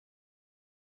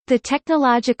The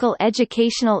Technological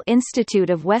Educational Institute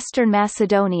of Western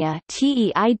Macedonia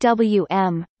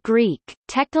TEIWM, Greek,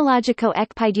 Technologiko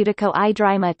Ekpaidoutiko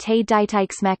Idrima te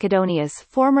Ditix Macedonias,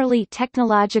 formerly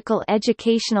Technological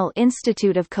Educational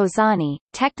Institute of Kozani,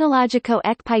 Technologiko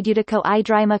Ekpaidoutiko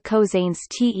Idrima Kozanes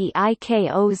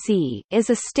TEIKOZ, is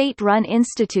a state-run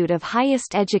institute of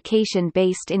highest education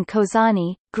based in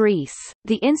Kozani, Greece.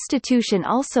 The institution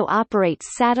also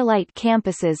operates satellite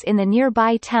campuses in the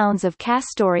nearby towns of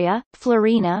Kastoria,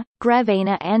 Florina,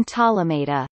 Grevena and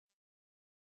Ptolemata.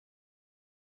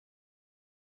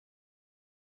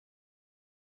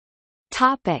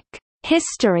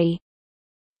 History.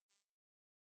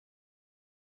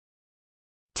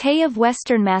 TE of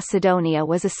Western Macedonia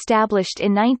was established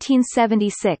in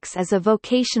 1976 as a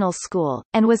vocational school,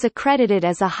 and was accredited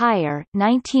as a higher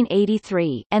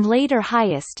 1983 and later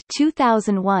highest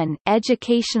 2001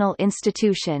 educational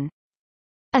institution.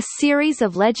 A series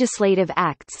of legislative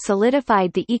acts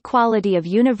solidified the equality of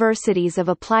universities of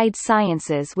applied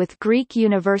sciences with Greek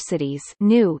universities.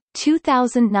 New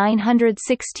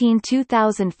 2916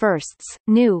 2001,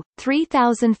 New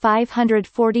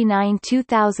 3549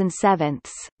 2007,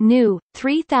 New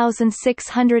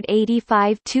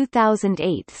 3685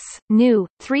 2008, New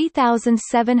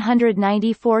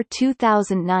 3794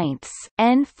 2009,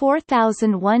 N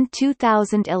 4001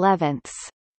 2011.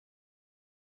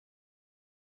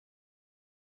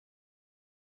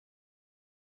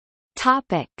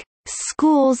 Topic: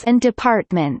 Schools and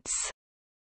departments.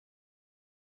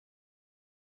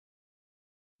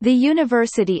 The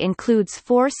university includes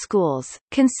 4 schools,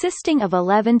 consisting of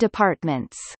 11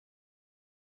 departments.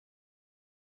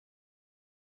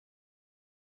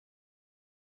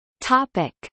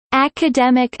 Topic: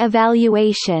 Academic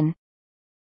evaluation.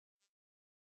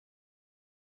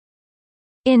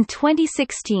 In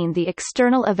 2016, the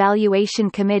External Evaluation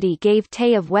Committee gave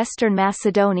TE of Western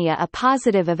Macedonia a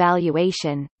positive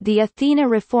evaluation. The Athena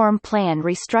Reform Plan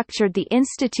restructured the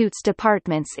institute's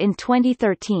departments in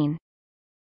 2013.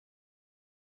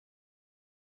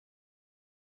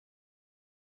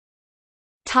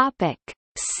 Topic: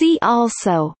 See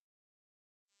also: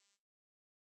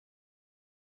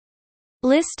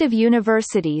 List of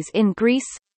universities in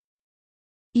Greece,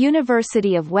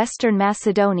 University of Western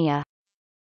Macedonia,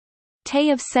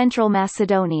 TE of Central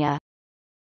Macedonia.